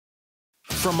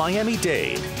From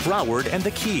Miami-Dade, Broward, and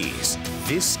the Keys,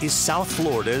 this is South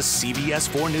Florida's CBS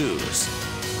 4 News.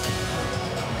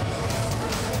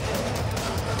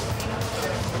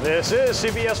 This is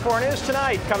CBS 4 News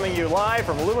Tonight, coming to you live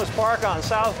from Loomis Park on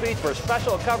South Beach for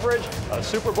special coverage of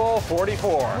Super Bowl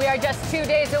 44. We are just 2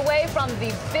 days away from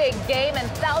the big game, and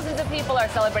thousands of people are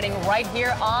celebrating right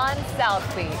here on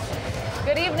South Beach.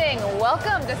 Good evening.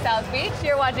 Welcome to South Beach.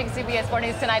 You're watching CBS 4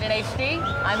 News Tonight in HD.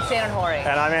 I'm Shannon Horry.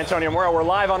 And I'm Antonio Mora. We're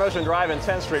live on Ocean Drive and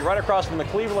 10th Street, right across from the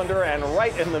Clevelander and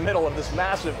right in the middle of this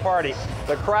massive party.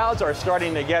 The crowds are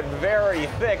starting to get very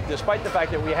thick, despite the fact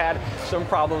that we had some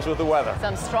problems with the weather.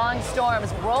 Some strong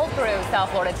storms rolled through South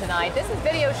Florida tonight. This is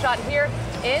video shot here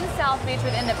in South Beach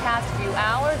within the past few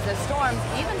hours. The storms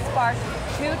even sparked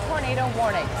 2 tornado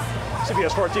warnings.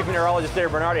 CBS 4 Chief Meteorologist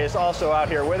Dave Bernardi is also out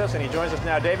here with us, and he joins us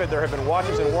now. David, there have been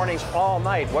watches and warnings all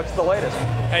night. What's the latest?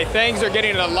 Hey, things are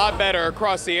getting a lot better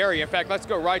across the area. In fact, let's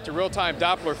go right to real-time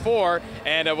Doppler 4,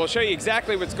 and we'll show you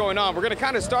exactly what's going on. We're going to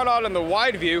kind of start out in the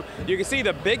wide view. You can see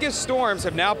the biggest storms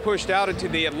have now pushed out into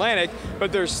the Atlantic,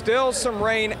 but there's still some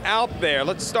rain out there.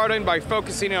 Let's start in by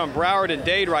focusing on Broward and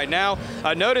Dade right now.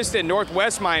 Noticed in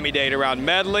northwest Miami-Dade around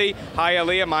Medley,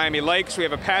 Hialeah, Miami Lakes, we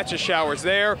have a patch of showers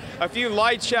there. A few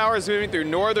light showers moving through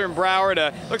northern Broward.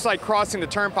 Looks like crossing the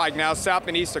turnpike now south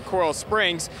and east of Coral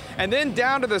Springs. And then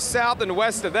down to the south and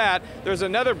west of that, there's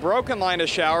another broken line of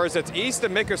showers that's east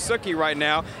of Miccosukee right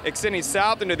now, extending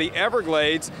south into the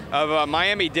Everglades of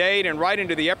Miami-Dade and right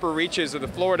into the upper reaches of the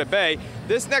Florida Bay.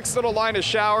 This next little line of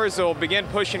showers will begin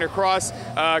pushing across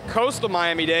coastal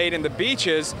Miami-Dade and the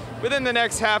beaches within the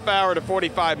next half hour to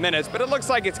 45 minutes, but it looks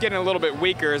like it's getting a little bit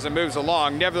weaker as it moves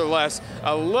along. Nevertheless,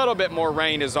 a little bit more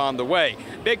rain is on the way.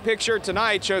 Big picture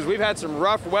tonight shows we've had some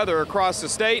rough weather across the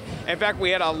state. In fact,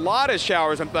 we had a lot of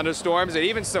showers and thunderstorms and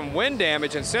even some wind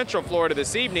damage in central Florida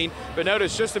this evening, but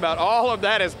notice just about all of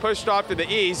that is pushed off to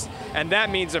the east, and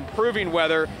that means improving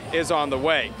weather is on the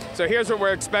way. So here's what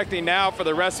we're expecting now for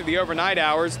the rest of the overnight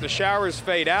hours. The showers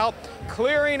fade out,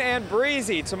 clearing and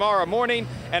breezy tomorrow morning,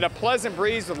 and a pleasant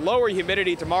breeze with lower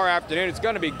humidity tomorrow afternoon. It's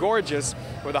going to be gorgeous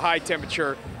with a high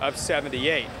temperature of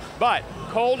 78. But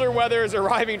colder weather is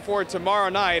arriving for tomorrow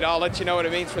night. I'll let you know what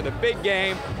it means for the big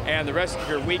game and the rest of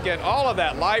your weekend. All of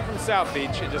that live from South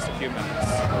Beach in just a few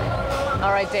minutes.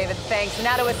 All right, David, thanks.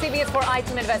 Now to a CBS 4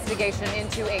 iTeam investigation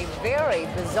into a very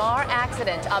bizarre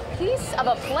accident. A piece of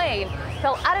a plane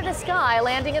fell out of the sky,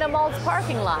 landing in a mall's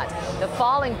parking lot. The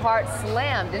falling part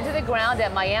slammed into the ground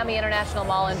at Miami International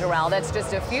Mall in Doral. That's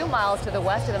just a few miles to the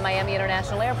west of the Miami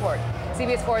International Airport.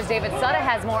 CBS 4's David Sutta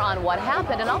has more on what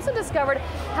happened and also discovered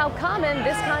how common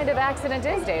this kind of accident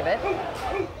is, David.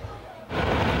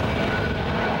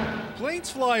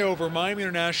 Planes fly over Miami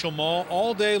International Mall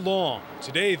all day long.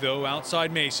 Today, though,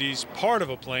 outside Macy's, part of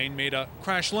a plane made a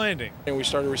crash landing. And we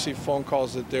started to receive phone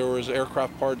calls that there was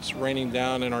aircraft parts raining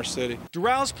down in our city.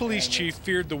 Doral's police chief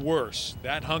feared the worst.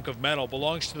 That hunk of metal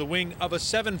belongs to the wing of a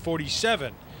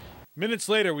 747. Minutes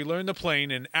later, we learned the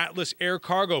plane, an Atlas Air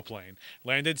cargo plane,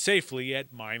 landed safely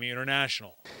at Miami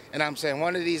International. And I'm saying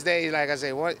one of these days, like I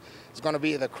say, what it's going to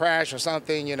be the crash or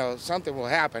something, you know, something will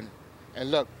happen. And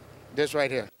look, this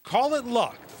right here. Call it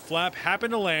luck. The flap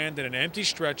happened to land in an empty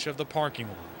stretch of the parking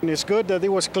lot. And it's good that it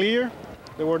was clear.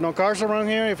 There were no cars around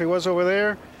here. If it was over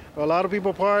there, a lot of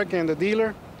people park and the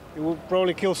dealer, it would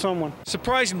probably kill someone.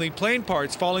 Surprisingly, plane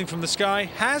parts falling from the sky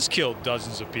has killed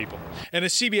dozens of people. In a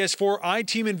CBS 4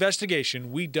 iTeam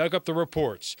investigation, we dug up the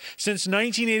reports. Since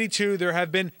 1982, there have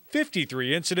been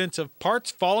 53 incidents of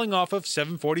parts falling off of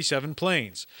 747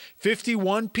 planes.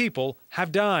 51 people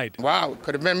have died. Wow,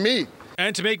 could have been me.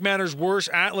 And to make matters worse,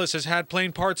 Atlas has had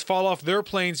plane parts fall off their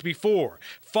planes before.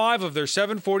 5 of their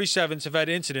 747s have had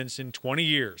incidents in 20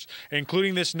 years,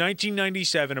 including this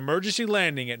 1997 emergency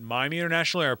landing at Miami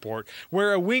International Airport,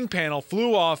 where a wing panel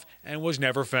flew off and was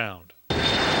never found.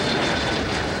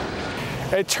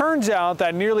 It turns out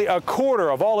that nearly a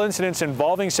quarter of all incidents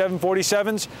involving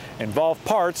 747s involve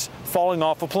parts falling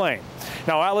off a plane.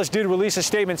 Now, Atlas did release a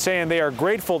statement saying they are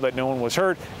grateful that no one was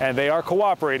hurt and they are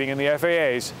cooperating in the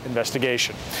FAA's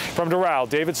investigation. From Doral,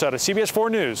 David Sutta, CBS 4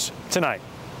 News Tonight.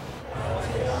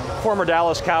 Former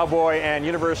Dallas Cowboy and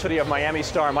University of Miami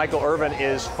star Michael Irvin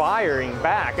is firing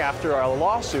back after a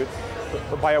lawsuit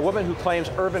by a woman who claims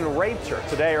Irvin raped her.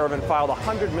 Today, Irvin filed a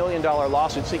 $100 million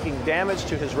lawsuit seeking damage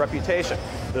to his reputation.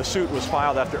 The suit was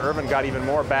filed after Irvin got even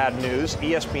more bad news.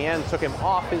 ESPN took him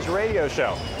off his radio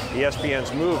show.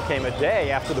 ESPN's move came a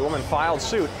day after the woman filed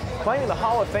suit, claiming the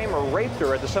Hall of Famer raped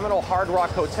her at the Seminole Hard Rock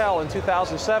Hotel in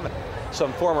 2007.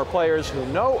 Some former players who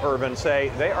know Irvin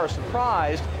say they are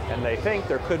surprised and they think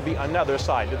there could be another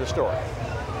side to the story.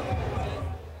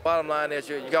 Bottom line is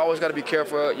you always got to be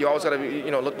careful. You always got to be,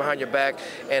 look behind your back.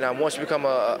 And once you become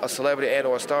a celebrity and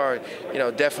or a star,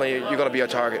 definitely you're going to be a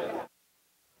target.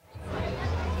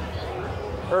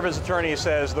 Irvin's attorney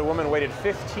says the woman waited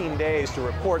 15 days to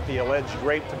report the alleged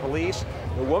rape to police.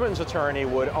 The woman's attorney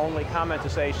would only comment to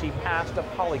say she passed a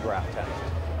polygraph test.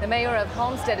 The mayor of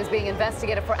Homestead is being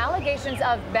investigated for allegations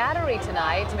of battery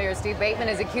tonight. Mayor Steve Bateman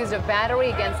is accused of battery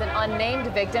against an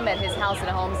unnamed victim at his house in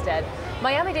Homestead.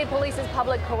 Miami-Dade Police's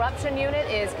Public Corruption Unit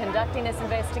is conducting this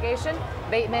investigation.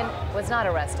 Bateman was not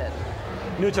arrested.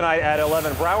 New tonight at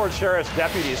 11, Broward Sheriff's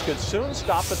deputies could soon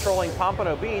stop patrolling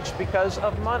Pompano Beach because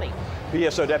of money.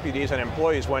 BSO deputies and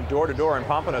employees went door to door in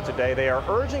Pompano today. They are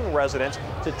urging residents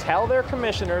to tell their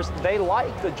commissioners they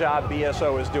like the job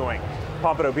BSO is doing.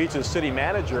 Pompano Beach's city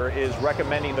manager is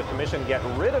recommending the commission get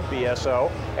rid of BSO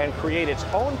and create its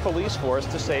own police force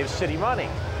to save city money.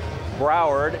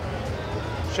 Broward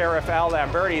Sheriff Al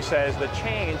Lamberti says the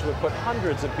change would put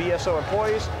hundreds of BSO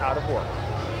employees out of work.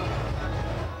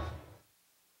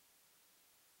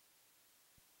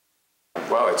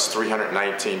 Well, it's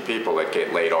 319 people that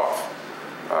get laid off.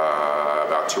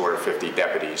 About 250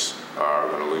 deputies are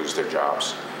going to lose their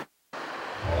jobs.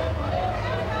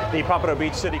 The Pompano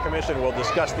Beach City Commission will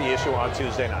discuss the issue on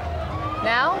Tuesday night.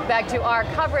 Now, back to our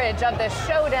coverage of the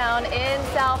showdown in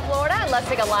South Florida. Let's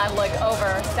take a live look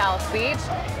over South Beach.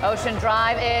 Ocean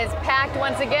Drive is packed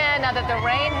once again now that the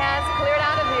rain has cleared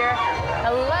out of here.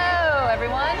 Hello,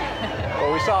 everyone.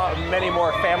 Well, we saw many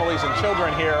more families and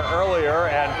children here earlier,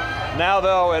 and now,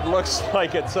 though, it looks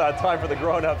like it's time for the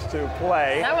grown-ups to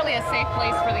play. Not really a safe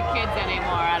place for the kids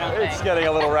anymore, I don't think. It's getting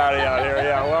a little rowdy out here,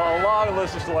 yeah. Well, a long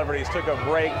list of celebrities took a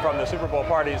break from the Super Bowl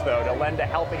parties, though, to lend a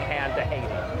helping hand to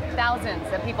Haiti. Thousands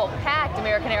of people packed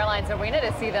American Airlines Arena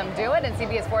to see them do it, and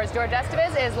CBS 4's George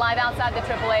Estevez is live outside the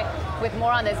AAA with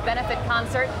more on this benefit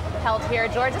concert held here.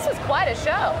 George, this was quite a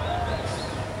show.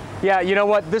 Yeah, you know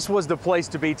what? This was the place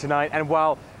to be tonight, and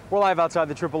while we're live outside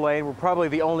the AAA, and we're probably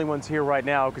the only ones here right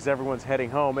now because everyone's heading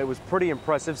home. It was pretty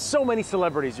impressive. So many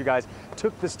celebrities, you guys,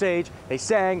 took the stage. They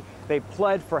sang, they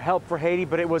pled for help for Haiti,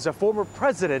 but it was a former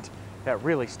president that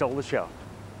really stole the show.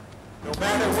 No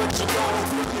matter what you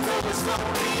know it's gonna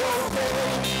be okay.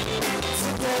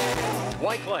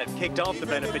 Wyclef kicked off the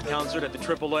benefit concert at the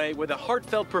AAA with a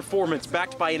heartfelt performance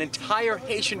backed by an entire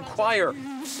Haitian choir.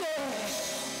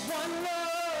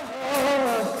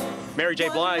 Mary J.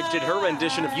 Blige did her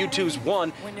rendition of U2's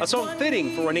One, a song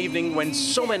fitting for an evening when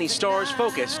so many stars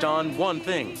focused on one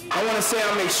thing. I want to say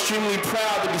I'm extremely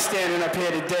proud to be standing up here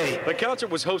today. The concert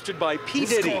was hosted by P.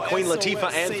 Diddy, Queen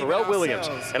Latifah, and Pharrell Williams,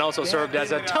 and also served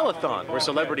as a telethon where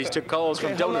celebrities took calls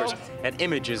from donors, and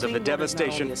images of the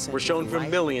devastation were shown for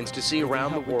millions to see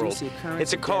around the world.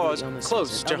 It's a cause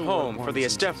close to home for the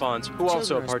Estefans, who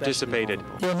also participated.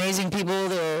 They're amazing people.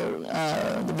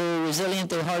 They're very resilient.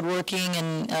 They're hardworking,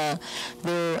 and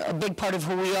they're a big part of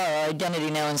who we are, our identity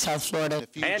now in South Florida.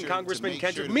 And Congressman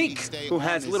Kendrick Meek, who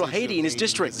has Little Haiti in his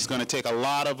district. It's going to take a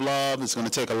lot of love. It's going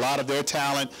to take a lot of their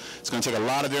talent. It's going to take a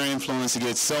lot of their influence to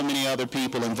get so many other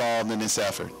people involved in this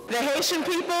effort. The Haitian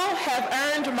people have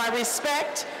earned my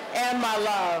respect and my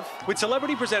love. With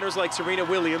celebrity presenters like Serena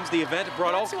Williams, the event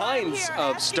brought all kinds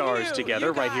of stars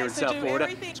together right here in South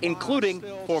Florida, including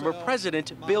former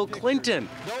President Bill Clinton.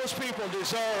 Those people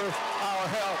deserve our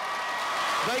help.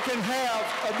 They can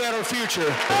have a better future.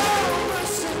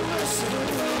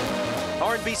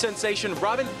 R&B sensation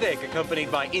Robin Thicke,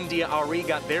 accompanied by India Ari,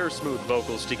 got their smooth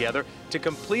vocals together to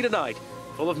complete a night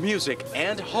full of music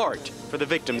and heart for the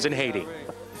victims in Haiti.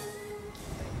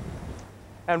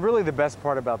 And really the best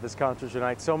part about this concert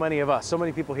tonight, so many of us, so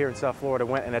many people here in South Florida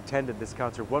went and attended this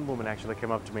concert. One woman actually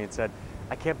came up to me and said,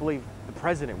 I can't believe the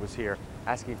president was here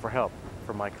asking for help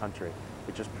for my country.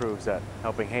 It just proves that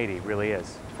helping Haiti really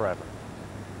is forever.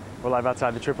 We're live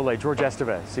outside the AAA. George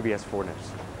Estevez, CBS 4 News.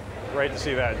 Great to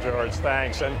see that, George.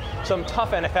 Thanks. And some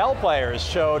tough NFL players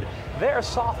showed their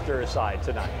softer side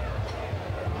tonight.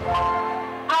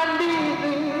 I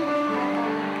need you.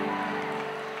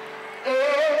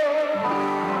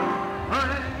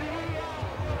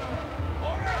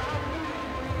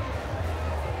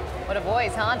 What a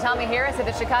voice, huh? Tommy Harris of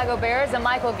the Chicago Bears and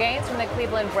Michael Gaines from the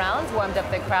Cleveland Browns warmed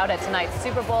up the crowd at tonight's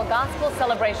Super Bowl gospel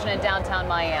celebration in downtown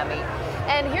Miami.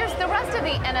 And here's the rest of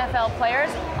the NFL players.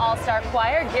 All-Star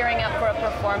Choir gearing up for a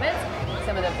performance.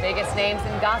 Some of the biggest names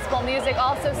in gospel music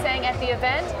also sang at the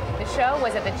event. The show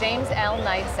was at the James L.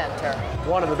 Knight Center.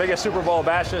 One of the biggest Super Bowl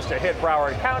bashes to hit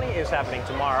Broward County is happening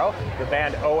tomorrow. The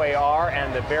band OAR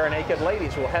and the Bare Naked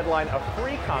Ladies will headline a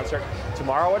free concert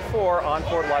tomorrow at 4 on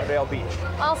Fort Lauderdale Beach.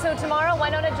 Also tomorrow,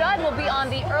 Winona Judd will be on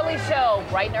the early show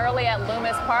bright and early at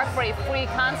Loomis Park for a free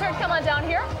concert. Come on down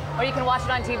here. or you can watch it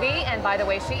on TV. And by the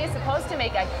way, she is supposed to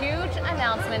make a huge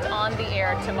announcement on the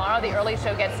air tomorrow. The early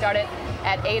show gets started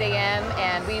at 8 a.m.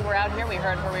 and we were out here. We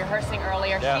heard her rehearsing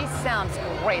earlier. Yeah. She sounds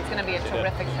great. It's going to be a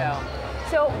terrific show.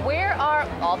 So where are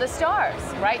all the stars?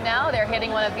 Right now, they're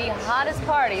hitting one of the hottest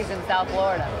parties in South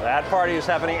Florida. That party is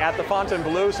happening at the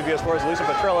Fontainebleau. CBS 4's Lisa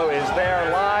Petrillo is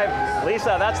there live.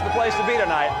 Lisa, that's the place to be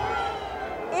tonight.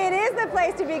 It is the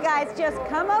place to be, guys. Just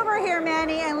come over here,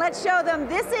 Manny, and let's show them.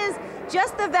 This is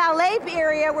just the valet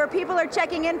area where people are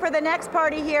checking in for the next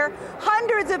party here.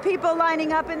 Hundreds of people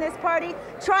lining up in this party,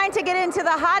 trying to get into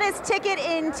the hottest ticket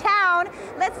in town.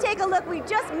 Let's take a look. We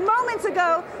just moments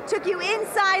ago took you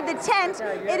inside the tent.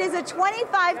 It is a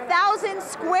 25,000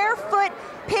 square foot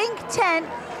pink tent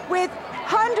with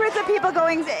hundreds of people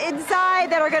going inside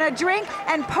that are going to drink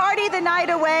and party the night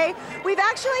away. We've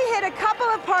actually hit a couple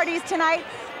of parties tonight.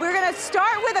 We're going to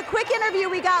start with a quick interview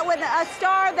we got with a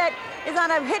star that is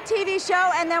on a hit TV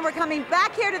show, and then we're coming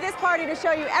back here to this party to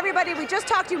show you everybody we just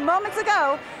talked to moments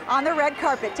ago on the red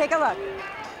carpet. Take a look.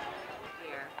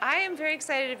 I am very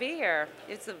excited to be here.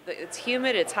 It's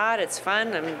humid, it's hot, it's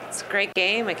fun. I mean, it's a great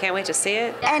game. I can't wait to see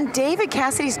it. And David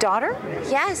Cassidy's daughter?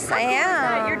 Yes, I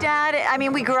am. Your dad, I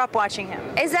mean, we grew up watching him.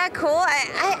 Is that cool?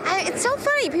 It's so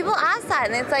funny. People ask that,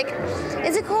 and it's like,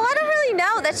 is it cool? I don't really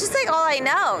know. That's just like all I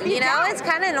know. You know, it's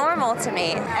kind of normal to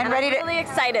me. And ready to, I'm really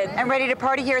excited. And ready to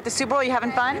party here at the Super Bowl? You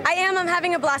having fun? I am. I'm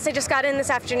having a blast. I just got in this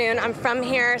afternoon. I'm from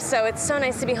here, so it's so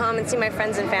nice to be home and see my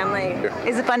friends and family.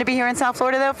 Is it fun to be here in South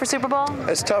Florida, though, for Super Bowl?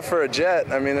 It's tough for a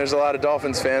Jet. I mean, there's a lot of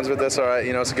Dolphins fans with this. All right,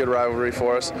 you know, it's a good rivalry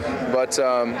for us. But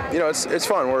you know, it's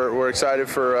fun. We're excited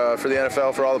for the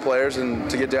NFL, for all the players, and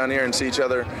to get down here and see each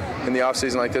other in the off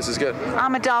season like this is good.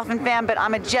 I'm a Dolphin fan, but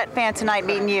I'm a Jet fan tonight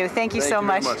meeting you. Thank you so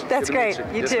much. That's great.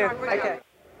 You too. Okay.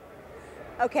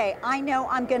 Okay, I know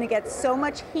I'm going to get so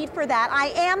much heat for that. I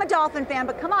am a Dolphin fan,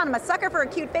 but come on, I'm a sucker for a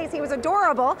cute face. He was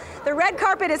adorable. The red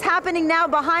carpet is happening now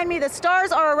behind me. The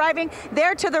stars are arriving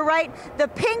there to the right. The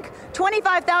pink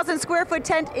 25,000 square foot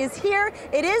tent is here.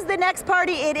 It is the next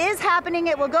party. It is happening.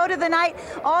 It will go to the night,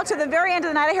 all to the very end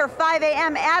of the night. I hear 5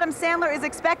 a.m. Adam Sandler is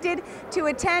expected to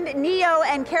attend. Neo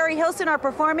and Carrie Hilson are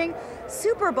performing.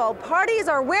 Super Bowl parties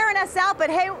are wearing us out,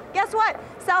 but hey, guess what?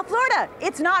 South Florida,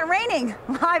 it's not raining.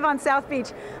 Live on South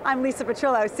Beach, I'm Lisa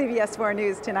Petrillo, CBS 4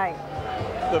 News Tonight.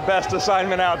 The best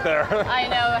assignment out there. I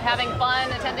know, having fun,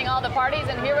 attending all the parties,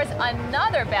 and here was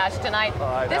another bash tonight.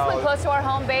 This one close to our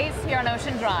home base here on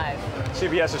Ocean Drive.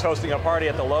 CBS is hosting a party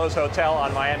at the Lowe's Hotel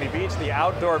on Miami Beach. The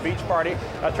outdoor beach party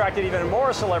attracted even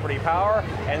more celebrity power.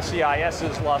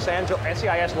 NCIS Los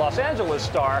Angeles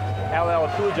star LL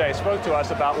Cool J spoke to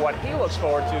us about what he looks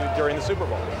forward to during the Super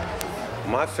Bowl.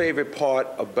 My favorite part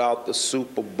about the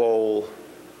Super Bowl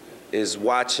is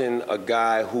watching a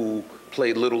guy who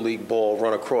played Little League ball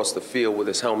run across the field with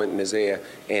his helmet in his ear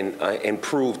and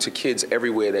prove to kids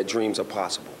everywhere that dreams are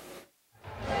possible.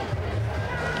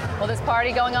 Well, this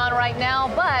party going on right now,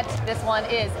 but this one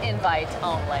is invite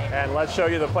only. And let's show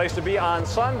you the place to be on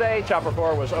Sunday. Chopper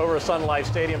 4 was over Sun Life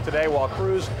Stadium today while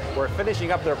crews were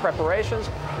finishing up their preparations.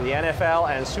 The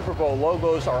NFL and Super Bowl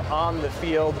logos are on the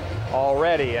field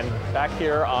already. And back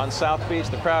here on South Beach,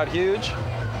 the crowd huge.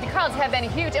 The crowds have been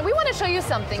huge, and we want to show you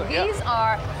something. These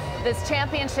are this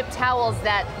championship towels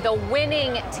that the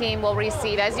winning team will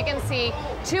receive. As you can see,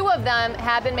 2 of them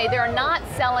have been made. They're not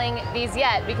selling these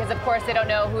yet because, of course, they don't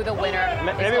know who the winner is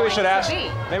going to be.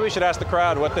 Maybe we should ask the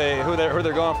crowd who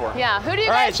they're going for. Yeah, who do you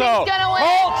guys think is going to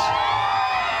win?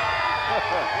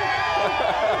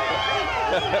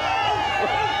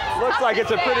 Looks like it's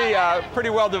a pretty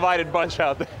well divided bunch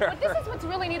out there. But this is what's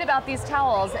really neat about these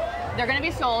towels. They're going to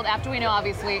be sold after we know,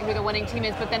 obviously, who the winning team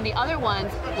is, but then the other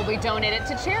ones will be donated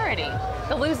to charity,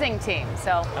 the losing team.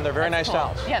 So. And they're very nice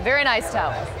towels. Yeah, very nice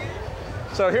towels.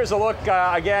 So here's a look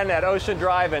again at Ocean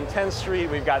Drive and 10th Street.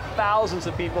 We've got thousands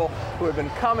of people who have been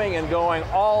coming and going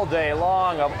all day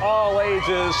long, of all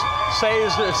ages,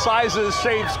 sizes,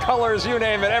 shapes, colors, you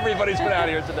name it. Everybody's been out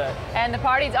here today. And the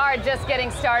parties are just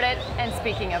getting started. And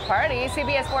speaking of parties,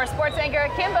 CBS 4 sports anchor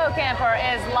Kimbo Camper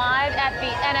is live at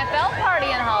the NFL party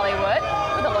in Hollywood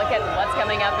with a look at what's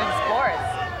coming up in sports.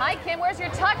 Hi, Kim. Where's your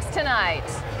tux tonight?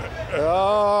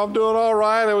 I'm doing all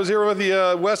right. I was here with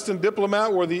the Weston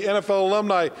Diplomat where the NFL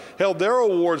alumni held their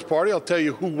awards party. I'll tell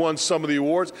you who won some of the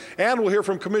awards. And we'll hear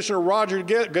from Commissioner Roger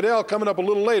Goodell coming up a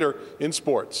little later in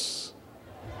sports.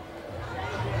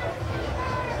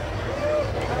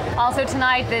 Also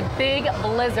tonight, the big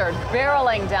blizzard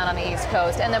barreling down on the East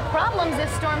Coast and the problems this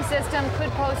storm system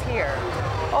could pose here.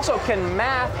 Also, can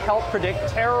math help predict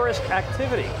terrorist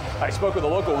activity? I spoke with a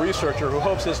local researcher who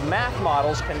hopes his math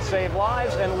models can save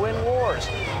lives and win wars.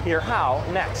 Hear how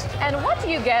next. And what do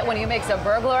you get when you mix a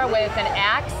burglar with an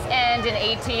axe and an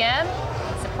ATM?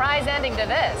 Surprise ending to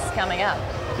this coming up.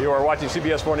 You are watching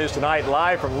CBS 4 News Tonight,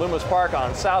 live from Loomis Park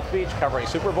on South Beach, covering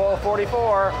Super Bowl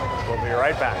 44. We'll be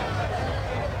right back.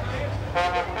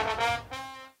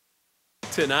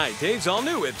 Tonight, Dave's all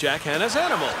new with Jack Hanna's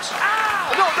Animals.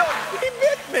 Ow! No, he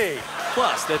bit me!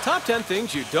 Plus, the top 10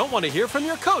 things you don't want to hear from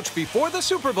your coach before the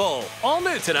Super Bowl. All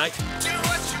new tonight. Do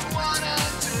what you wanna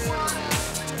do.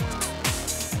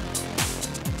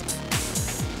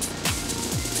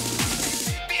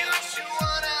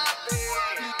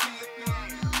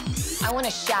 I want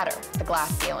to shatter the glass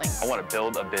ceiling. I want to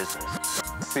build a business.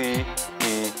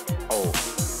 CEO.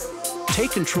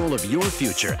 Take control of your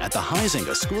future at the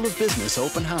Huizinga School of Business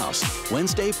Open House,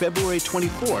 Wednesday, February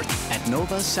 24th at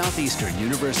Nova Southeastern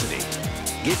University.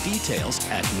 Get details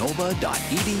at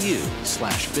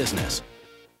nova.edu/business.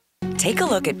 Take a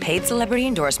look at paid celebrity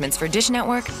endorsements for Dish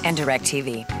Network and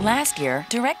DirecTV. Last year,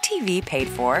 DirecTV paid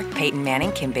for Peyton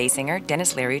Manning, Kim Basinger,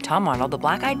 Dennis Leary, Tom Arnold, the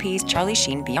Black Eyed Peas, Charlie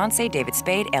Sheen, Beyonce, David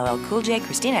Spade, LL Cool J,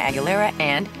 Christina Aguilera,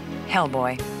 and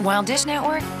Hellboy, while Dish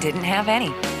Network didn't have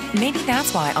any. Maybe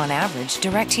that's why, on average,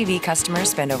 DirecTV customers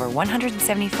spend over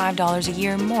 $175 a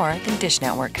year more than Dish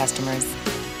Network customers.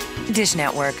 Dish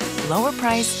Network, lower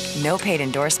price, no paid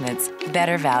endorsements,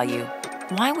 better value.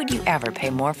 Why would you ever pay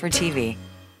more for TV?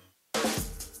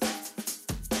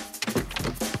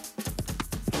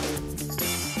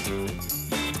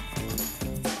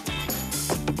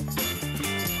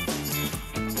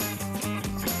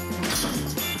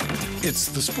 It's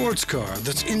the sports car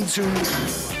that's into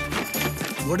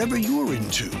whatever you're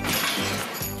into.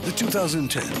 The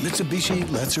 2010 Mitsubishi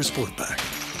Lancer Sportback,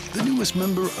 the newest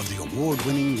member of the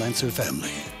award-winning Lancer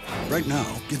family. Right now,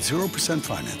 get 0%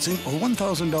 financing or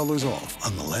 $1,000 off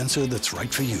on the Lancer that's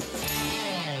right for you.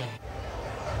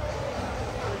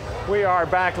 We are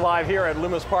back live here at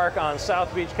Loomis Park on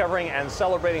South Beach, covering and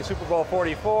celebrating Super Bowl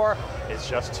 44. It's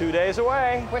just 2 days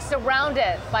away. We're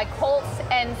surrounded by Colts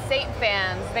and Saint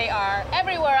fans. They are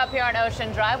everywhere up here on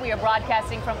Ocean Drive. We are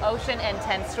broadcasting from Ocean and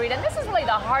 10th Street, and this is really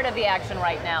the heart of the action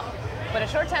right now. But a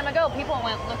short time ago, people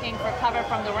went looking for cover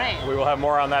from the rain. We will have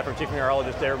more on that from Chief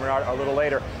Meteorologist David Bernard a little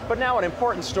later. But now an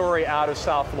important story out of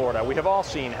South Florida. We have all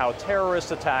seen how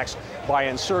terrorist attacks by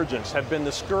insurgents have been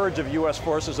the scourge of U.S.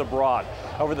 forces abroad.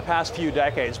 Over the past few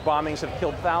decades, bombings have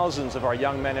killed thousands of our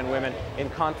young men and women in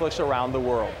conflicts around the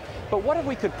world. But what if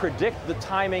we could predict the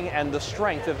timing and the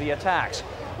strength of the attacks?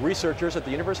 Researchers at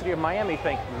the University of Miami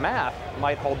think math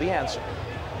might hold the answer.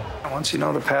 Once you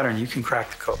know the pattern, you can crack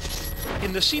the code.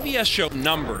 In the CBS show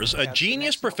Numbers, a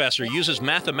genius professor uses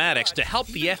mathematics to help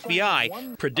the FBI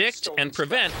predict and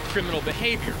prevent criminal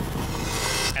behavior.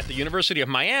 At the University of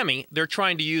Miami, they're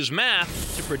trying to use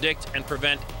math to predict and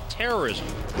prevent terrorism.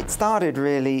 It started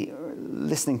really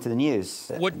listening to the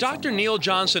news. What Dr. Neil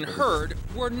Johnson heard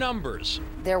were numbers.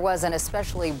 There was an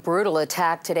especially brutal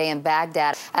attack today in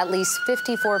Baghdad. At least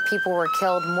 54 people were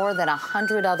killed, more than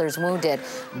 100 others wounded.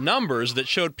 Numbers that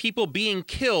showed people being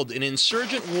killed in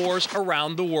insurgent wars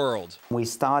around the world. We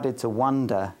started to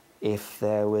wonder if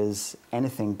there was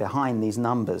anything behind these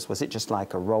numbers. Was it just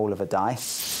like a roll of a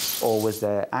dice, or was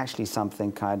there actually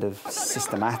something kind of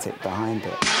systematic behind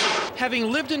it?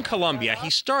 Having lived in Colombia, he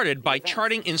started by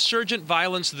charting insurgent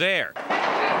violence there.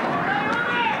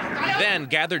 He then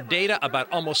gathered data about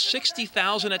almost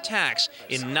 60,000 attacks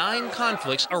in 9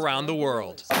 conflicts around the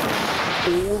world.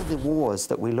 All the wars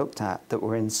that we looked at that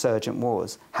were insurgent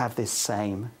wars have this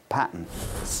same pattern.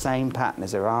 The same pattern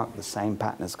as Iraq, the same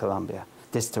pattern as Colombia.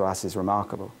 This to us is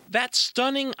remarkable. That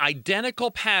stunning,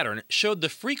 identical pattern showed the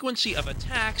frequency of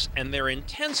attacks, and their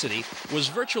intensity was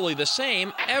virtually the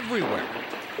same everywhere.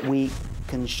 We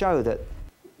can show that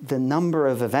the number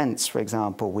of events, for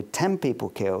example, with 10 people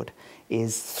killed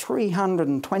is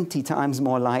 320 times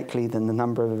more likely than the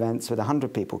number of events with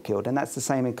 100 people killed. And that's the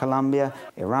same in Colombia,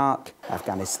 Iraq,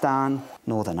 Afghanistan,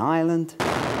 Northern Ireland.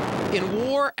 In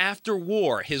war after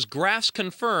war, his graphs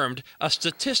confirmed a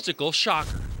statistical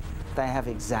shocker. They have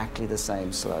exactly the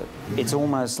same slope. It's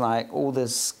almost like all the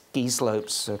ski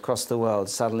slopes across the world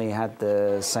suddenly had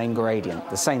the same gradient,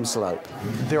 the same slope.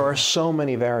 There are so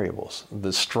many variables.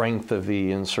 The strength of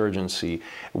the insurgency,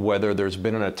 whether there's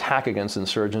been an attack against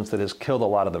insurgents that has killed a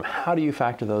lot of them. How do you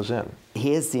factor those in?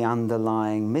 Here's the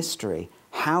underlying mystery.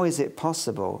 How is it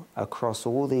possible across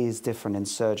all these different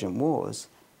insurgent wars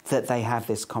that they have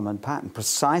this common pattern?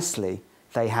 Precisely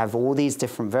they have all these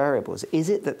different variables. Is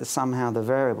it that somehow the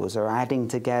variables are adding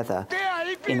together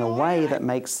in a way that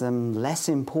makes them less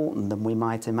important than we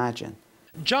might imagine?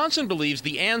 Johnson believes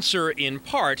the answer, in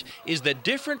part, is that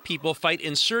different people fight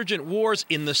insurgent wars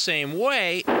in the same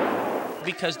way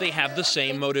because they have the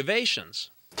same motivations.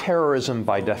 Terrorism,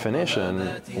 by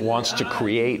definition, wants to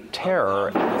create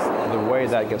terror. The way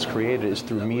that gets created is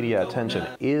through media attention.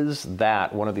 Is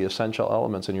that one of the essential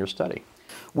elements in your study?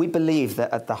 We believe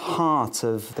that at the heart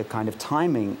of the kind of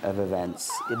timing of events,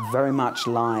 it very much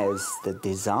lies the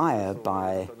desire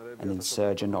by an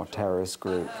insurgent or terrorist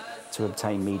group to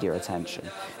obtain media attention.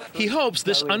 He hopes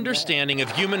this understanding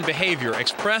of human behavior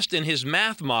expressed in his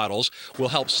math models will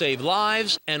help save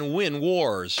lives and win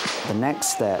wars. The next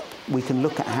step, we can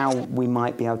look at how we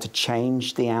might be able to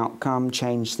change the outcome,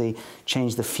 change the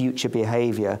future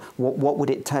behavior. What would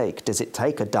it take? Does it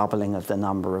take a doubling of the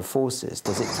number of forces?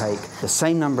 Does it take the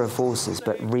same number of forces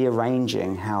but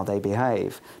rearranging how they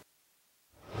behave?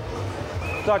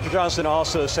 Dr. Johnson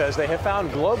also says they have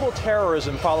found global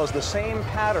terrorism follows the same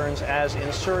patterns as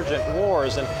insurgent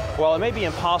wars. And while it may be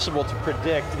impossible to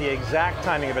predict the exact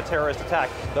timing of a terrorist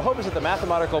attack, the hope is that the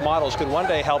mathematical models could one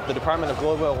day help the Department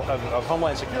of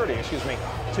Homeland Security,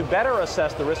 to better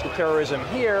assess the risk of terrorism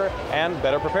here and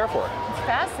better prepare for it. It's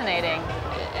fascinating,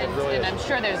 and I'm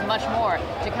sure there's much more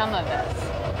to come of this.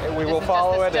 We will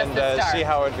follow it and see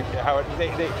how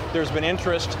there's been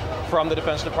interest from the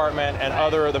Defense Department and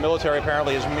the military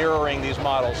apparently is mirroring these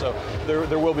models. So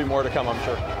there will be more to come, I'm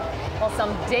sure. Well,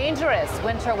 some dangerous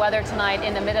winter weather tonight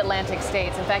in the mid-Atlantic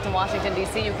states. In fact, in Washington,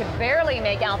 D.C., you could barely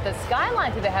make out the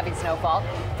skyline through the heavy snowfall.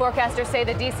 Forecasters say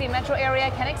the D.C. metro area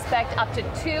can expect up to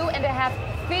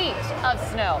 2.5 feet of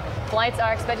snow. Flights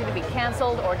are expected to be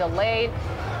canceled or delayed.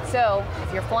 So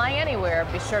if you're flying anywhere,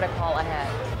 be sure to call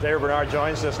ahead. David Bernard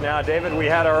joins us now. David, we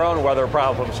had our own weather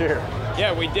problems here.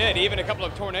 Yeah, we did. Even a couple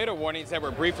of tornado warnings that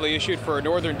were briefly issued for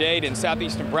northern Dade and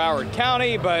southeastern Broward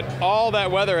County, but all that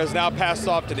weather has now passed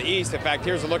off to the east. In fact,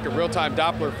 here's a look at real-time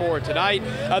Doppler for tonight.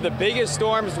 The biggest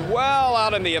storms well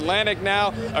out in the Atlantic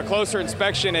now. A closer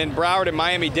inspection in Broward and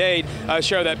Miami-Dade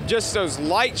show that just those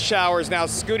light showers now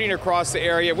scooting across the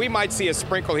area. We might see a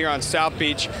sprinkle here on South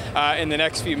Beach in the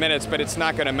next few minutes, but it's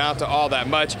not going to amount to all that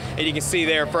much. And you can see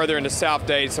there further into South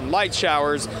Dade some light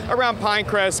showers around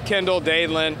Pinecrest, Kendall,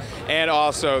 Dadeland, and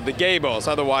also the Gables.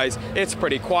 Otherwise, it's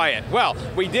pretty quiet. Well,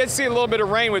 we did see a little bit of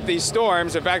rain with these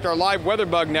storms. In fact, our live weather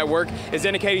bug network is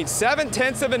indicating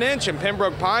 0.7 of an inch in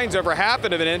Pembroke Pines, over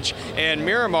 1/2 of an inch in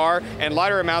Miramar, and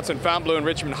lighter amounts in Fontainebleau and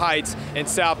Richmond Heights in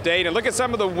South Dade. And look at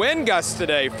some of the wind gusts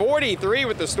today. 43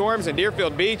 with the storms in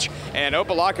Deerfield Beach, and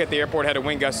Opelika at the airport had a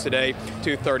wind gust today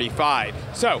to 35.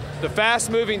 So the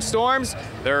fast-moving storms,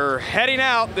 they're heading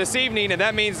out this evening, and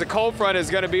that means the cold front is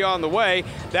going to be on the way.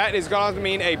 That is going to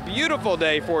mean a beautiful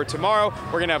day for tomorrow.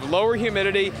 We're going to have lower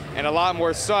humidity and a lot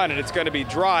more sun, and it's going to be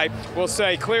dry. We'll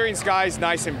say clearing skies,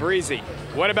 nice and breezy.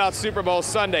 What about Super Bowl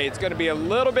Sunday? It's going to be a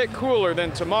little bit cooler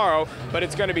than tomorrow, but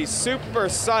it's going to be super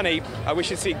sunny. We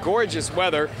should see gorgeous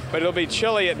weather, but it'll be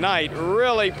chilly at night.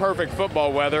 Really perfect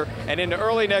football weather. And into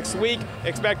early next week,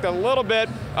 expect a little bit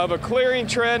of a clearing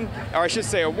trend, or I should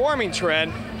say a warming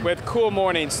trend, with cool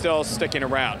mornings still sticking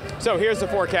around. So here's the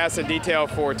forecast in detail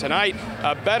for tonight.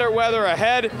 Better weather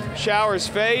ahead, showers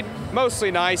fade, mostly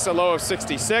nice, a low of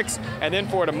 66. And then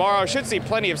for tomorrow, should see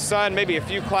plenty of sun, maybe a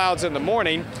few clouds in the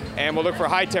morning. And we'll look for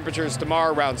high temperatures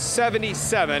tomorrow around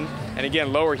 77, and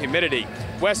again, lower humidity.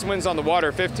 West winds on the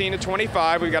water 15 to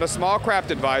 25. We've got a small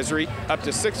craft advisory up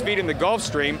to 6 feet in the Gulf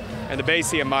Stream, and the bay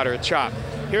sea a moderate chop.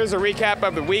 Here's a recap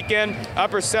of the weekend.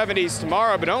 Upper 70s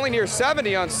tomorrow, but only near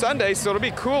 70 on Sunday, so it'll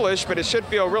be coolish, but it should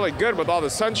feel really good with all the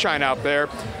sunshine out there.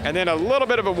 And then a little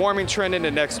bit of a warming trend into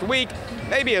next week.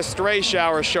 Maybe a stray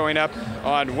shower showing up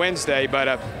on Wednesday, but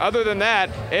other than that,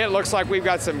 it looks like we've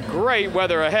got some great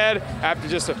weather ahead after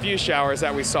just a few showers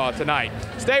that we saw tonight.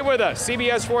 Stay with us.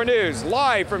 CBS 4 News,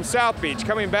 live from South Beach,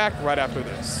 coming back right after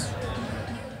this.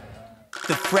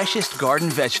 The freshest garden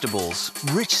vegetables,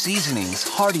 rich seasonings,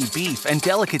 hearty beef, and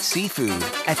delicate seafood.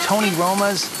 At Tony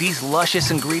Roma's, these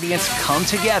luscious ingredients come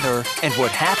together, and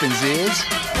what happens is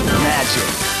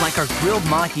magic. Like our grilled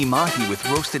mahi-mahi with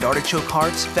roasted artichoke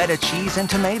hearts, feta cheese, and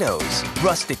tomatoes.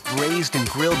 Rustic braised and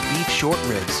grilled beef short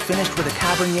ribs finished with a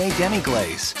Cabernet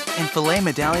demi-glace. And filet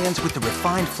medallions with the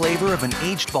refined flavor of an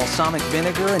aged balsamic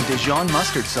vinegar and Dijon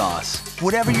mustard sauce.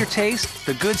 Whatever your taste,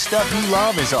 the good stuff you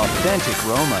love is authentic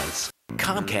Roma's.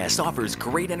 Comcast offers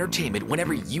great entertainment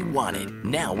whenever you want it.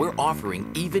 Now we're offering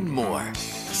even more.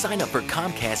 Sign up for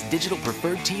Comcast Digital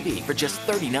Preferred TV for just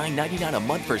 $39.99 a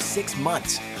month for 6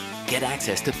 months. Get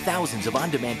access to thousands of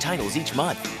on-demand titles each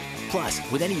month.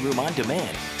 Plus, with any room on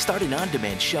demand, start an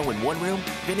on-demand show in one room,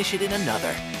 finish it in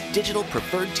another. Digital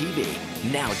Preferred TV,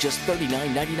 now just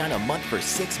 $39.99 a month for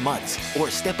 6 months. Or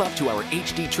step up to our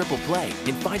HD Triple Play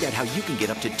and find out how you can get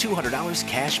up to $200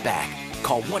 cash back.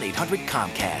 Call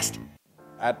 1-800-COMCAST.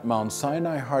 At Mount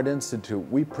Sinai Heart Institute,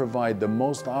 we provide the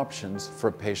most options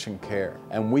for patient care,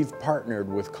 and we've partnered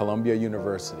with Columbia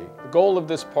University. The goal of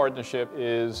this partnership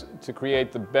is to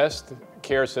create the best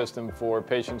care system for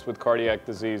patients with cardiac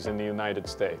disease in the United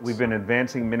States. We've been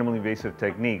advancing minimally invasive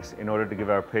techniques in order to give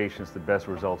our patients the best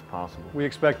results possible. We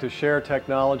expect to share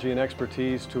technology and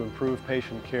expertise to improve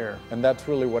patient care. And that's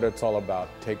really what it's all about,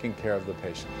 taking care of the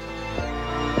patient.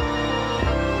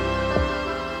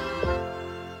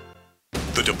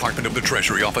 The Department of the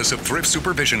Treasury Office of Thrift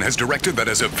Supervision has directed that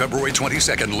as of February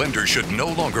 22nd, lenders should no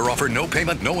longer offer no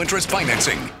payment, no interest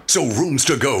financing. So Rooms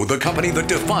To Go, the company that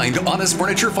defined honest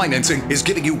furniture financing, is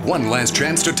giving you one last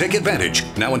chance to take advantage.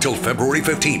 Now until February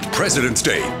 15th, President's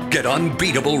Day. Get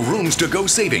unbeatable Rooms To Go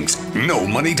savings. No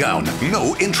money down,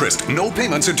 no interest, no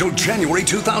payments until January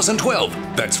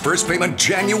 2012. That's first payment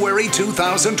January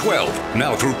 2012.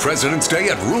 Now through President's Day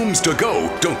at Rooms To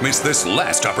Go. Don't miss this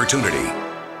last opportunity.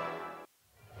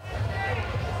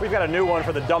 We've got a new one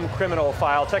for the dumb criminal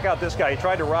file. Check out this guy. He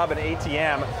tried to rob an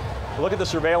ATM. Look at the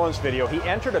surveillance video. He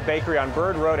entered a bakery on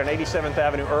Bird Road and 87th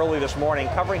Avenue early this morning,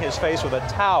 covering his face with a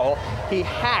towel. He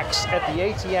hacks at the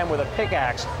ATM with a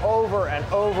pickaxe over and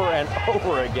over and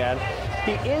over again.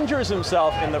 He injures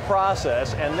himself in the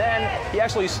process, and then he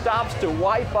actually stops to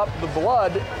wipe up the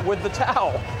blood with the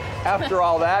towel. After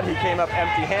all that, he came up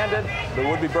empty-handed. The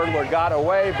would-be burglar got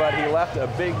away, but he left a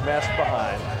big mess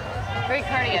behind. Very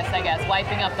courteous, I guess,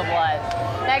 wiping up the blood.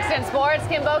 Next in sports,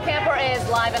 Kim Bocamper is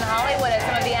live in Hollywood as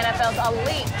some of the NFL's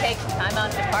elite take time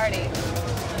out to party.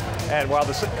 And while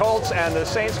the Colts and the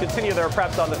Saints continue their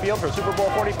preps on the field for Super Bowl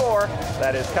 44,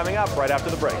 that is coming up right after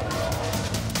the break.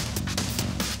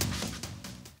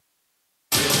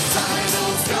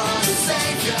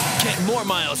 Get more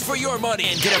miles for your money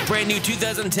and get a brand new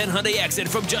 2010 Hyundai Accent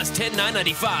from just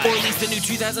 $10,995. Or lease the new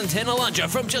 2010 Elantra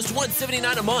from just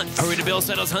 $179 a month. Hurry to Bill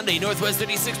Settles Hyundai, Northwest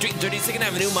 36th Street and 32nd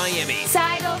Avenue, Miami.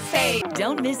 Seidel Fade.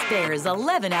 Don't miss Bear's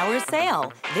 11-hour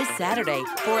sale. This Saturday,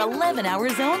 for 11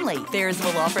 hours only, Bear's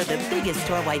will offer the biggest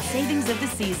store-wide savings of the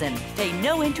season. Pay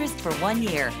no interest for 1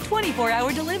 year.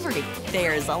 24-hour delivery.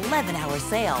 Bear's 11-hour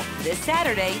sale. This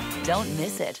Saturday, don't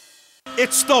miss it.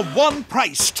 It's the one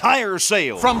price tire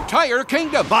sale from Tire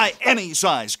Kingdom. Buy any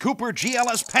size Cooper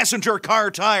GLS passenger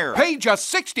car tire. Pay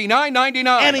just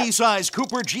 $69.99. Any size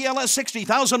Cooper GLS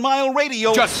 60,000-mile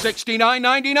radio. Just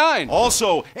 $69.99.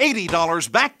 Also,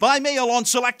 $80 back by mail on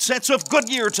select sets of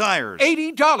Goodyear tires.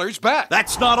 $80 back.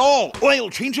 That's not all. Oil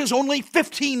changes only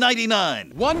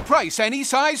 $15.99. One price any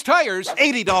size tires.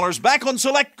 $80 back on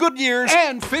select Goodyears.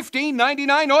 And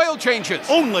 $15.99 oil changes.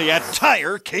 Only at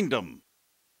Tire Kingdom.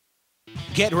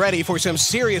 Get ready for some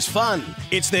serious fun.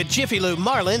 It's the Jiffy Lube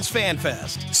Marlins Fan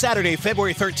Fest. Saturday,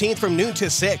 February 13th from noon to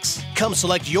 6. Come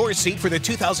select your seat for the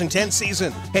 2010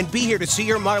 season and be here to see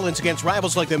your Marlins against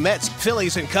rivals like the Mets,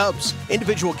 Phillies, and Cubs.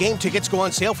 Individual game tickets go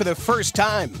on sale for the first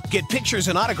time. Get pictures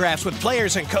and autographs with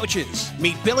players and coaches.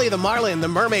 Meet Billy the Marlin, the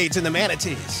Mermaids, and the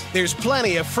Manatees. There's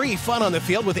plenty of free fun on the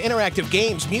field with interactive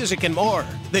games, music, and more.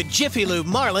 The Jiffy Lube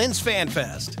Marlins Fan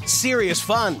Fest. Serious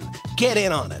fun. Get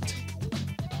in on it.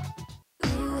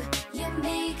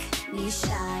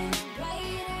 Shine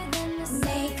brighter than the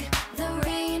make the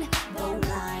rainbow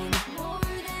line more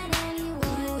than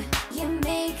anyone. You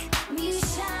make me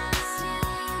shine.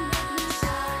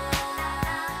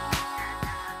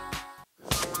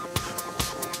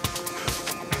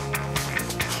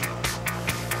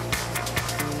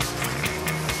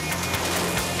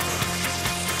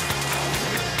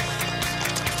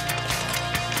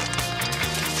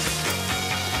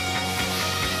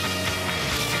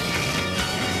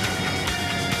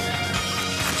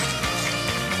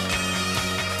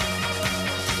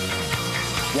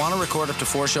 Want to record up to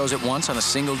 4 shows at once on a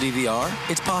single DVR?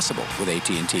 It's possible with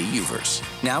AT&T Uverse.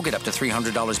 Now get up to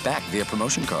 $300 back via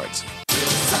promotion cards.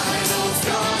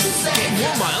 Get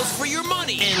more miles for your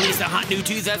money and lease a hot new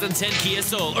 2010 Kia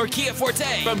Soul or Kia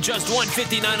Forte from just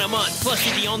 $159 a month. Plus,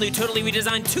 see the all-new, totally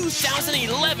redesigned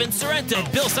 2011 Sorento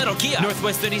at Bill Seidel Kia,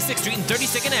 Northwest 36th Street and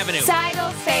 32nd Avenue.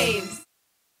 Seidel saves.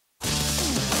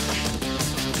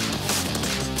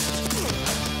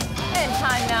 And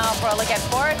time now for a look at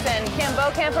sports, and Kim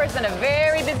Bocamper's been a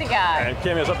very busy guy. And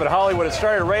Kim is up in Hollywood. It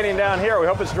started raining down here. We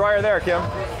hope it's drier there, Kim.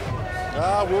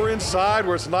 We're inside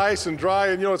where it's nice and dry,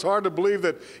 and it's hard to believe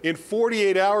that in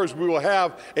 48 hours we will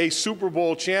have a Super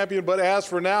Bowl champion. But as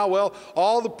for now, well,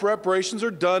 all the preparations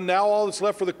are done. Now all that's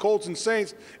left for the Colts and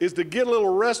Saints is to get a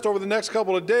little rest over the next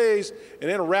couple of days and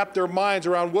then wrap their minds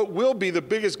around what will be the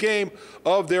biggest game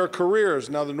of their careers.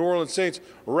 Now the New Orleans Saints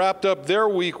wrapped up their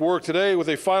week work today with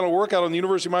a final workout on the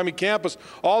University of Miami campus.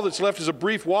 All that's left is a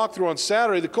brief walkthrough on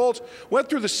Saturday. The Colts went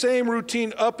through the same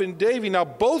routine up in Davie. Now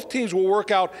both teams will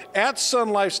work out at Sun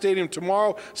Life Stadium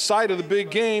tomorrow, site of the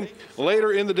big game.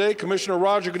 Later in the day, Commissioner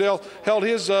Roger Goodell held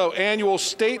his annual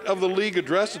State of the League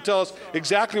address to tell us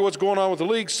exactly what's going on with the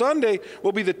league. Sunday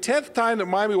will be the 10th time that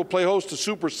Miami will play host to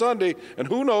Super Sunday, and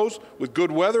who knows, with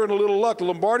good weather and a little luck, the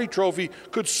Lombardi Trophy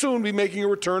could soon be making a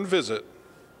return visit.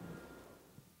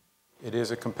 It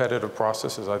is a competitive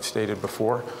process, as I've stated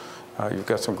before. You've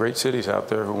got some great cities out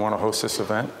there who want to host this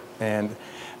event, and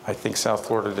I think South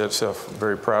Florida did itself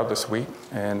very proud this week,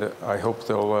 and I hope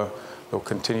they'll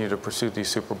continue to pursue these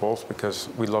Super Bowls because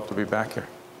we'd love to be back here.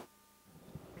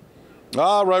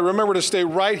 All right, remember to stay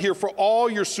right here for all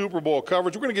your Super Bowl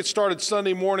coverage. We're going to get started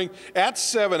Sunday morning at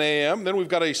 7 a.m. Then we've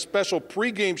got a special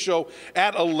pregame show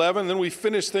at 11. Then we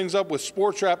finish things up with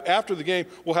Sports Wrap after the game.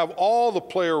 We'll have all the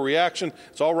player reaction.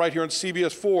 It's all right here on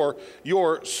CBS 4,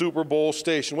 your Super Bowl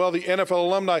station. Well, the NFL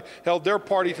alumni held their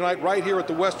party tonight right here at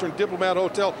the Western Diplomat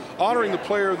Hotel, honoring the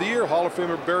Player of the Year, Hall of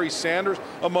Famer Barry Sanders,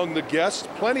 among the guests.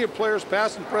 Plenty of players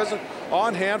past and present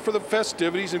on hand for the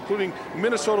festivities, including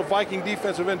Minnesota Viking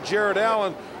defensive end Jared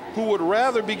Allen, who would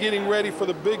rather be getting ready for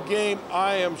the big game,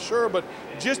 I am sure. But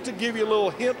just to give you a little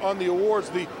hint on the awards,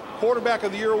 the Quarterback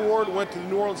of the Year award went to the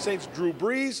New Orleans Saints' Drew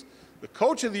Brees. The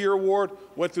Coach of the Year award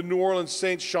went to New Orleans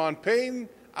Saints' Sean Payton.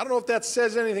 I don't know if that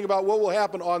says anything about what will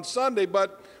happen on Sunday,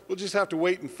 but we'll just have to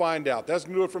wait and find out. That's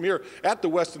going to do it from here at the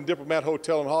Westin Diplomat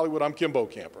Hotel in Hollywood. I'm Kim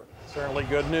Camper. Certainly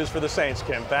good news for the Saints,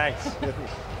 Kim. Thanks.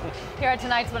 Here are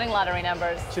tonight's winning lottery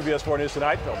numbers. CBS 4 News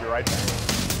Tonight. They'll be right back.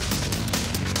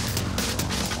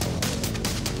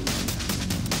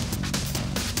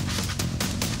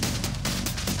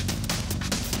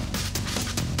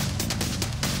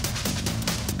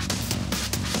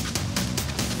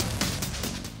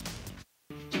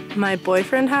 My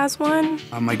boyfriend has one.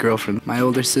 My girlfriend, my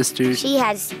older sister. She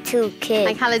has 2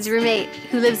 kids. My college roommate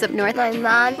who lives up north. My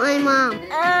mom. My mom.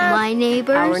 My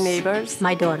neighbors. Our neighbors.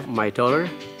 My daughter. My daughter.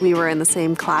 We were in the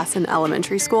same class in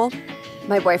elementary school.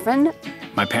 My boyfriend.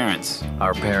 My parents.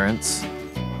 Our parents.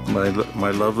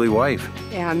 My lovely wife.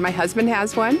 And my husband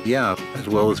has one. Yeah, as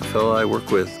well as a fellow I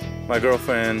work with. My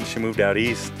girlfriend, she moved out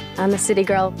east. I'm a city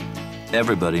girl.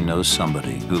 Everybody knows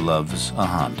somebody who loves a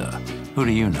Honda. Who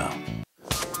do you know?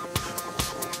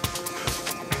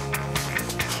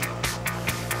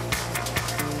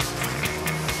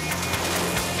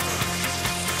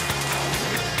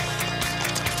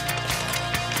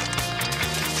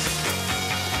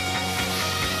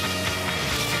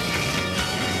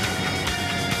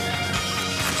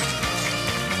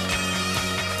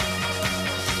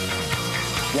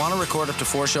 Want to record up to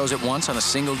 4 shows at once on a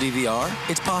single DVR?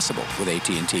 It's possible with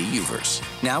AT&T UVerse.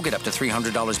 Now get up to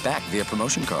 $300 back via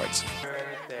promotion cards.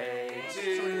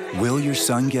 Will your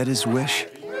son get his wish?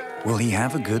 Will he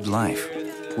have a good life?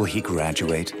 Will he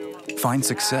graduate? Find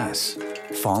success?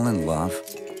 Fall in love?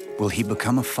 Will he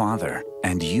become a father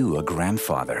and you a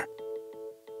grandfather?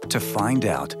 To find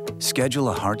out, schedule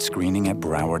a heart screening at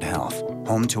Broward Health,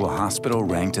 home to a hospital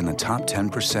ranked in the top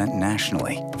 10%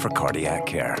 nationally for cardiac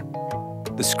care.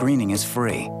 The screening is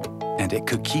free, and it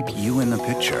could keep you in the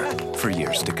picture for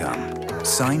years to come.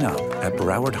 Sign up at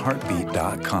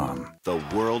browardheartbeat.com. The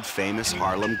world-famous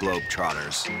Harlem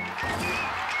Globetrotters.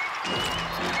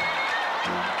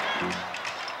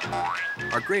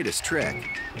 Our greatest trick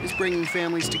is bringing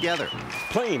families together.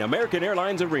 Playing American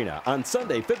Airlines Arena on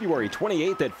Sunday, February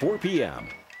 28th at 4 p.m.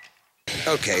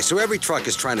 Okay, so every truck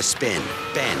is trying to spin,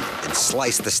 bend, and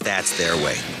slice the stats their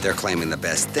way. They're claiming the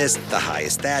best this, the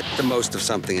highest that, the most of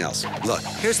something else. Look,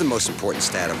 here's the most important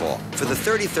stat of all. For the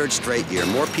 33rd straight year,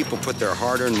 more people put their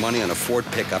hard-earned money on a Ford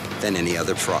pickup than any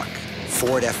other truck.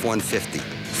 Ford F-150,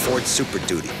 Ford Super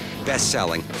Duty,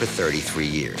 best-selling for 33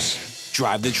 years.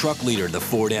 Drive the truck leader, the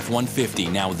Ford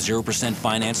F-150, now with 0%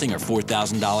 financing or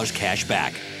 $4,000 cash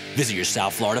back. Visit your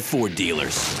South Florida Ford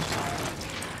dealers.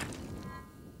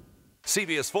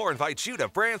 CBS 4 invites you to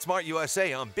BrandSmart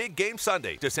USA on Big Game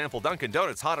Sunday to sample Dunkin'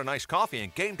 Donuts Hot and Iced Coffee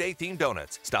and Game Day themed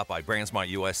donuts. Stop by BrandSmart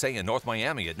USA in North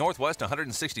Miami at Northwest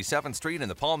 167th Street and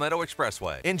the Palmetto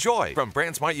Expressway. Enjoy from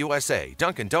BrandSmart USA,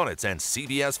 Dunkin' Donuts, and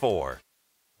CBS 4.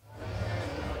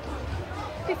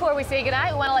 Before we say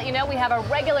goodnight, we want to let you know we have a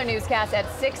regular newscast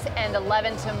at 6 and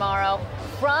 11 tomorrow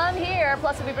from here.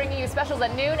 Plus, we'll be bringing you specials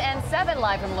at noon and 7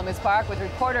 live from Loomis Park with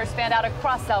reporters spanned out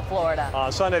across South Florida.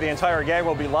 On Sunday, the entire gang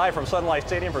will be live from Sun Life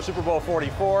Stadium for Super Bowl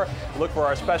 44. Look for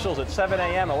our specials at 7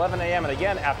 a.m., 11 a.m., and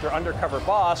again after Undercover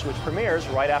Boss, which premieres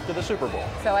right after the Super Bowl.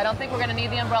 So I don't think we're going to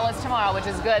need the umbrellas tomorrow, which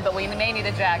is good, but we may need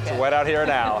a jacket. It's wet out here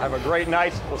now. Have a great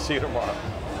night. We'll see you tomorrow.